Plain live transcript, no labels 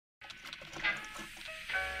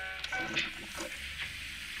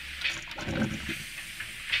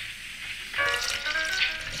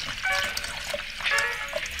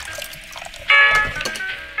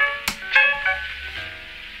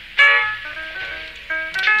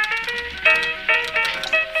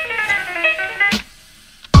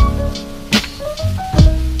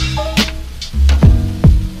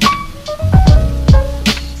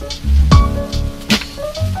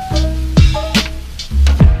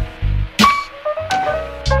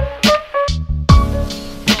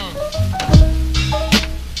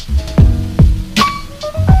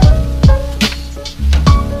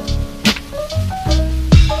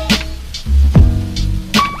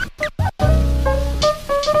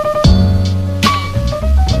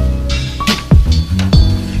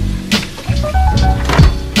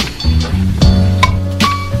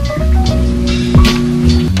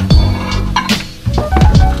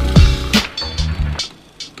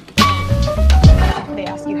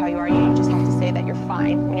ask you how you are, you just have to say that you're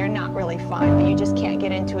fine when you're not really fine, but you just can't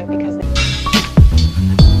get into it because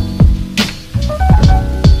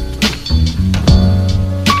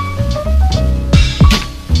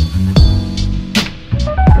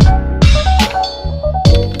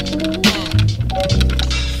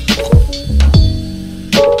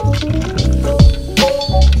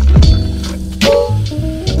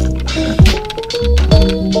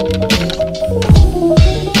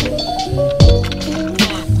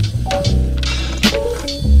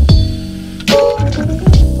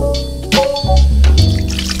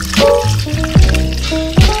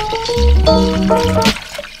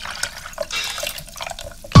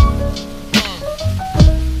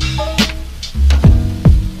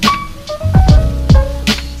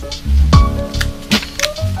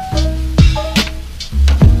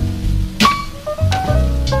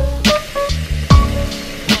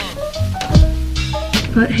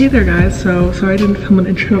But hey there guys, so sorry I didn't film an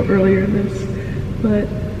intro earlier in this,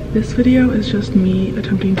 but this video is just me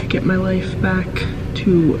attempting to get my life back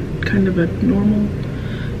to kind of a normal,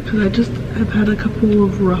 because I just have had a couple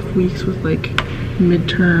of rough weeks with like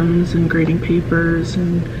midterms and grading papers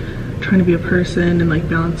and trying to be a person and like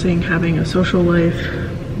balancing having a social life,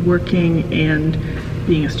 working, and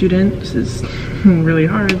being a student. This is really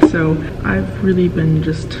hard, so I've really been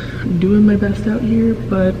just doing my best out here,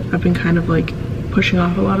 but I've been kind of like pushing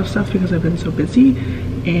off a lot of stuff because I've been so busy,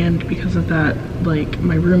 and because of that, like,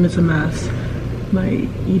 my room is a mess, my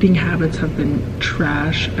eating habits have been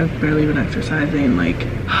trash, I've barely been exercising, like,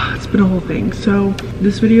 it's been a whole thing. So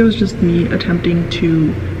this video is just me attempting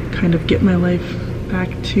to kind of get my life back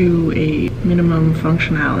to a minimum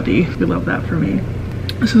functionality. We love that for me.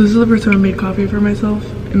 So this is the first time I made coffee for myself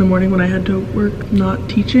in the morning when I had to work not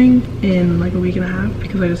teaching in like a week and a half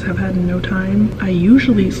because I just have had no time. I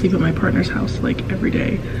usually sleep at my partner's house like every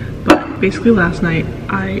day, but basically last night,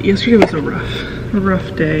 yesterday was a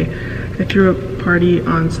rough day. I threw a party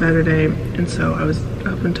on Saturday, and so I was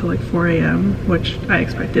up until like 4 a.m, which I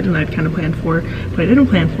expected and I'd kind of planned for. What I didn't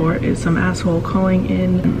plan for is some asshole calling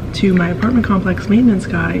in to my apartment complex maintenance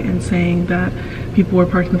guy and saying that people were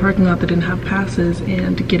parked in the parking lot that didn't have passes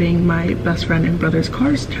and getting my best friend and brother's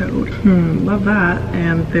cars towed. Love that.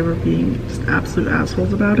 And they were being just absolute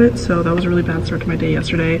assholes about it. So that was a really bad start to my day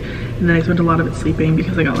yesterday. And then I spent a lot of it sleeping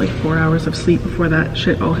because I got like 4 hours of sleep before that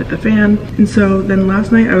shit all hit the fan. And so then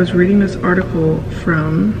last night I was reading this article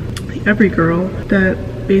from Every Girl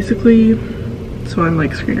that basically, so I'm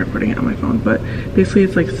like screen recording it on my phone, but basically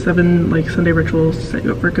it's like 7 like Sunday rituals to set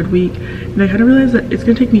you up for a good week. And I kind of realized that it's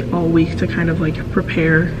gonna take me all week to kind of like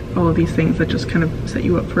prepare all of these things that just kind of set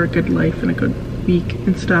you up for a good life and a good week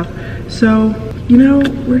and stuff. So, you know,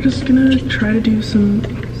 we're just gonna try to do some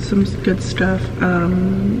good stuff.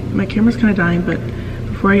 My camera's kind of dying, but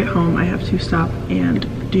before I get home I have to stop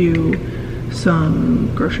and do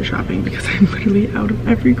some grocery shopping because I'm literally out of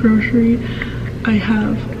every grocery. I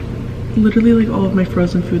have literally like all of my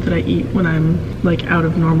frozen food that I eat when I'm like out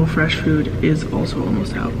of normal fresh food is also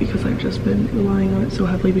almost out because I've just been relying on it so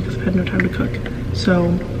heavily because I've had no time to cook. So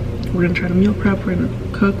we're gonna try to meal prep, we're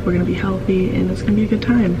gonna cook, we're gonna be healthy, and it's gonna be a good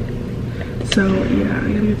time. So yeah,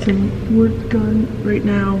 I gotta get some work done right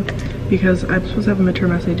now because I'm supposed to have a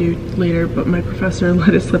midterm essay due later, but my professor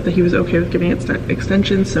let it slip that he was okay with giving it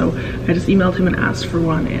extensions, so I just emailed him and asked for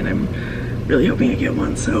one, and I'm really hoping I get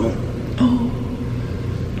one. So I'll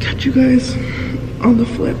catch you guys on the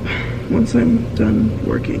flip once I'm done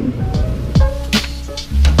working.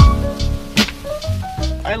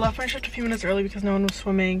 I left my shift a few minutes early because no one was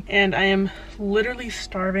swimming, and I am literally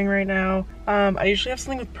starving right now. I usually have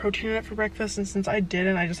something with protein in it for breakfast, and since I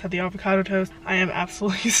didn't, I just had the avocado toast. I am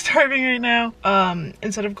absolutely starving right now.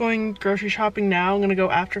 Instead of going grocery shopping now, I'm gonna go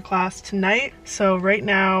after class tonight. So right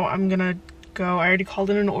now I'm gonna go. I already called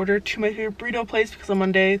in an order to my favorite burrito place because on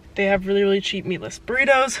Monday they have really cheap meatless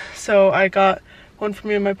burritos. So I got one for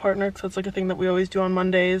me and my partner because that's like a thing that we always do on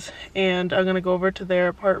Mondays, and I'm gonna go over to their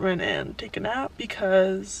apartment and take a nap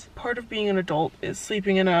because part of being an adult is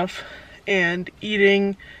sleeping enough and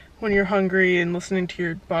eating when you're hungry and listening to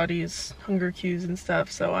your body's hunger cues and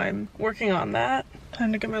stuff. So I'm working on that.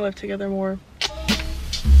 Time to get my life together more.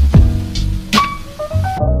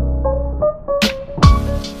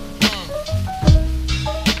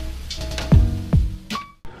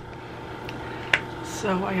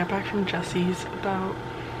 So I got back from Jesse's about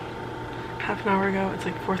half an hour ago. It's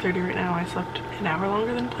like 4:30 right now. I slept an hour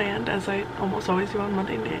longer than planned, as I almost always do on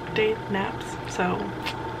Monday day naps. So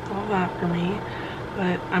all that for me.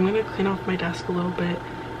 But I'm gonna clean off my desk a little bit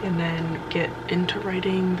and then get into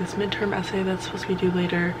writing this midterm essay that's supposed to be due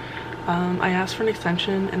later. I asked for an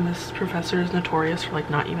extension, and this professor is notorious for like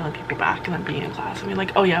not emailing people back and then being in class and being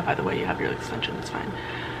like, oh yeah, by the way, you have your extension, it's fine.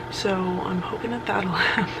 So I'm hoping that that'll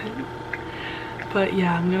happen. But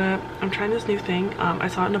yeah, I'm trying this new thing. I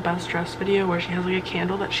saw it in a Best Dressed video where she has like a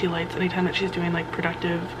candle that she lights anytime that she's doing like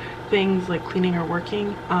productive things like cleaning or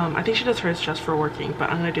working. I think she does hers just for working, but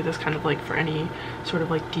I'm gonna do this kind of like for any sort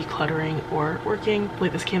of like decluttering or working.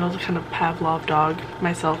 Like this candle to kind of Pavlov dog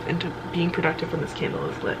myself into being productive when this candle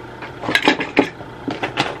is lit.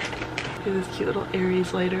 Look at this cute little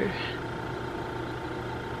Aries lighter.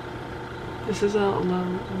 This is a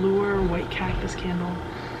Lure white cactus candle.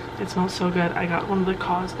 It smells so good. I got one of the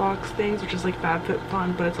CosBox things, which is like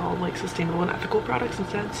FabFitFun, but it's all like sustainable and ethical products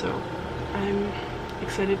instead. So I'm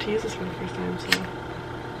excited to use this for the first time. So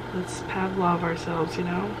let's Pavlov ourselves, you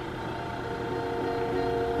know?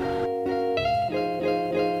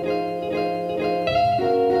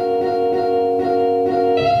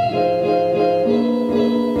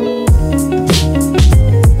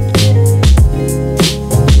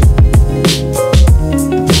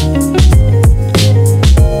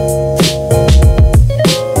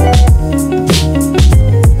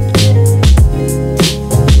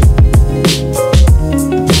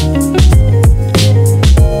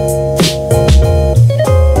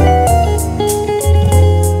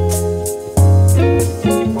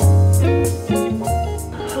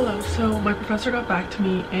 Got back to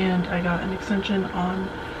me and I got an extension on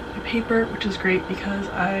my paper, which is great because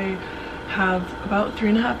I have about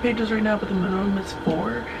 3.5 pages right now, but the minimum is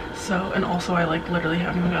 4. So, and also I like literally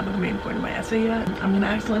haven't even gotten to the main point of my essay yet. I'm gonna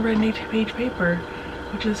accidentally write an 8-page paper,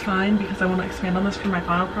 which is fine because I want to expand on this for my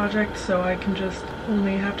final project, so I can just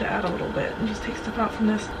only have to add a little bit and just take stuff out from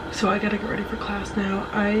this. So I gotta get ready for class now.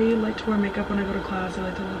 I like to wear makeup when I go to class. I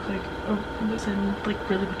like to look like, oh, listen, like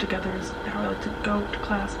really put together is how I like to go to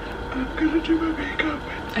class. I'm gonna do my makeup.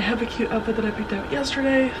 I have a cute outfit that I picked out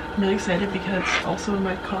yesterday. I'm really excited because also in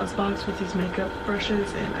my CosBox with these makeup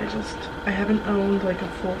brushes, and I haven't owned like a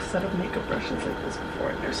full set of makeup brushes like this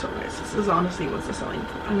before, and they're so nice. This is honestly what's the selling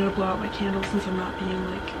point. I'm gonna blow out my candles since I'm not being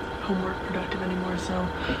like homework productive anymore, so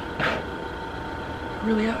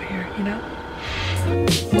really out here, you know?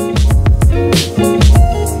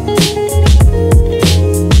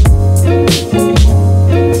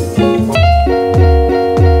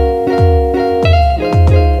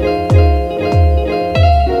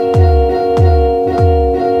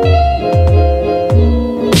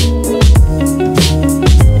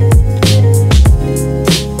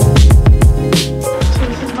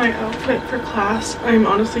 I'm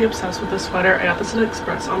honestly obsessed with this sweater. I got this at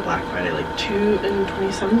Express on Black Friday, like in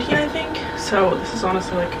 2017, I think. So this is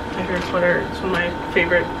honestly like my favorite sweater. It's one of my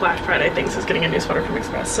favorite Black Friday things is getting a new sweater from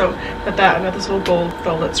Express. So got that. I got this little gold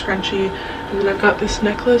velvet scrunchie, and then I've got this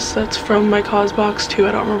necklace that's from my CosBox too.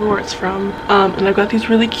 I don't remember where it's from. And I've got these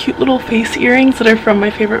really cute little face earrings that are from my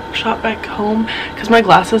favorite shop back home, because my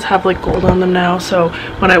glasses have like gold on them now. So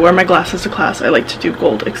when I wear my glasses to class, I like to do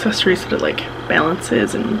gold accessories so that it like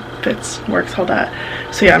balances and fits, works, all that.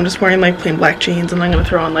 So yeah, I'm just wearing like plain black jeans, and I'm gonna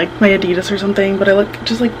throw on like my Adidas or something, but I look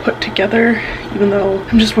just like put together, even though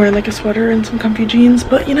I'm just wearing like a sweater and some comfy jeans.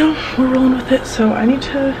 But you know, we're rolling with it. So I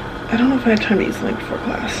don't know if I have time to eat something before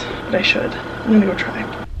class, but I should. I'm gonna go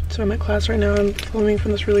try. So I'm at class right now. I'm filming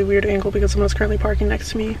from this really weird angle because someone's currently parking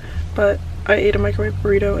next to me, but I ate a microwave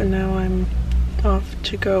burrito and now I'm off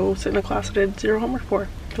to go sit in a class I did 0 homework for.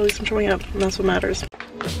 At least I'm showing up, and that's what matters.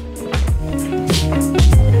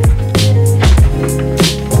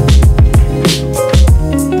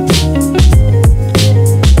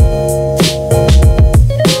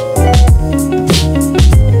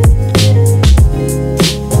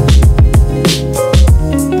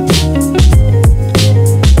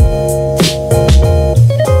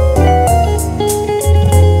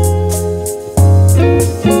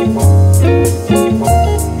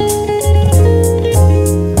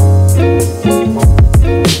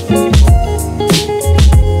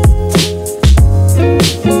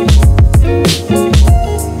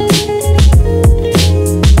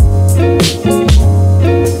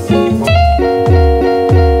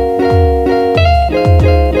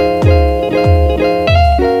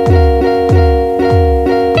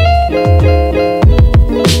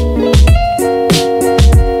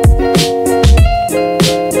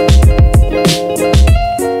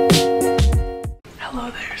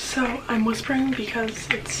 Because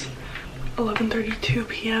it's 11:32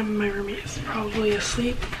 p.m. My roommate is probably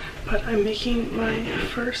asleep, but I'm making my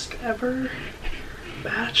first ever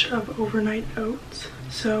batch of overnight oats.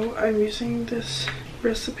 So I'm using this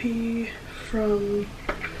recipe from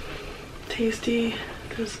Tasty,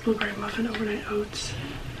 this blueberry muffin overnight oats.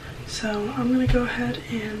 So I'm gonna go ahead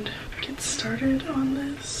and get started on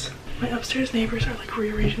this. My upstairs neighbors are like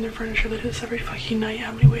rearranging their furniture. They do this every fucking night.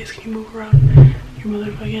 How many ways can you move around your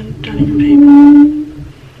motherfucking dining room table?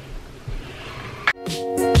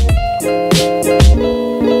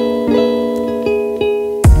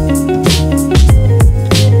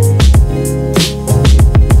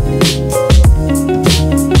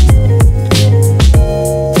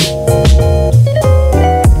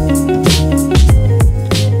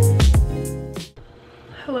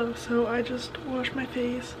 Hello, so I just washed my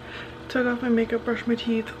face, took off my makeup, brushed my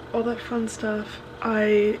teeth, all that fun stuff.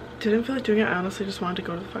 I didn't feel like doing it. I honestly just wanted to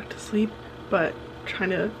go to the fuck to sleep, but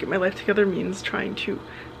trying to get my life together means trying to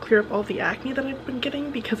clear up all the acne that I've been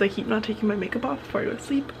getting because I keep not taking my makeup off before I go to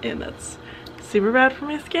sleep, and that's super bad for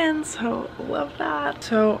my skin, so love that.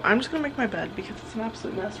 So I'm just gonna make my bed because it's an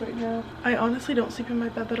absolute mess right now. I honestly don't sleep in my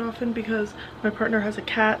bed that often because my partner has a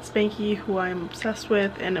cat, Spanky, who I'm obsessed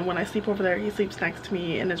with, and when I sleep over there he sleeps next to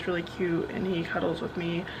me and is really cute and he cuddles with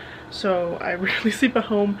me. So I rarely sleep at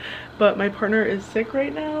home, but my partner is sick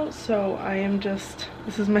right now, so I am just,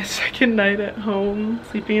 this is my second night at home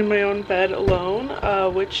sleeping in my own bed alone,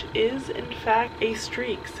 which is in fact a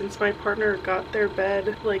streak. Since my partner got their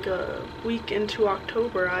bed like a week into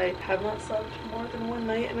October, I have not slept more than one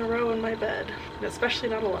night in a row in my bed, and especially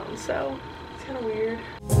not alone, so it's kind of weird.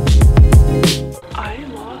 I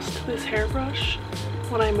lost this hairbrush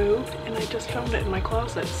when I moved and I just found it in my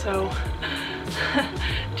closet, so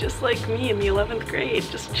just like me in the 11th grade,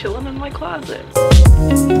 just chilling in my closet.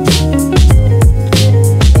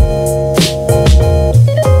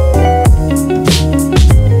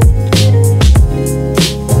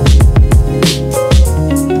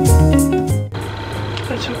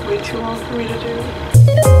 That took way too long for me to do.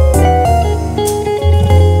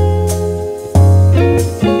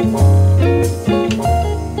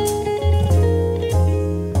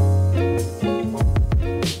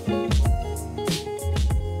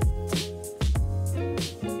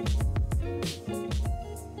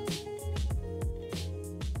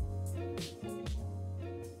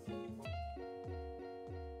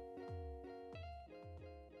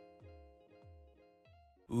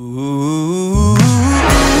 Ooh.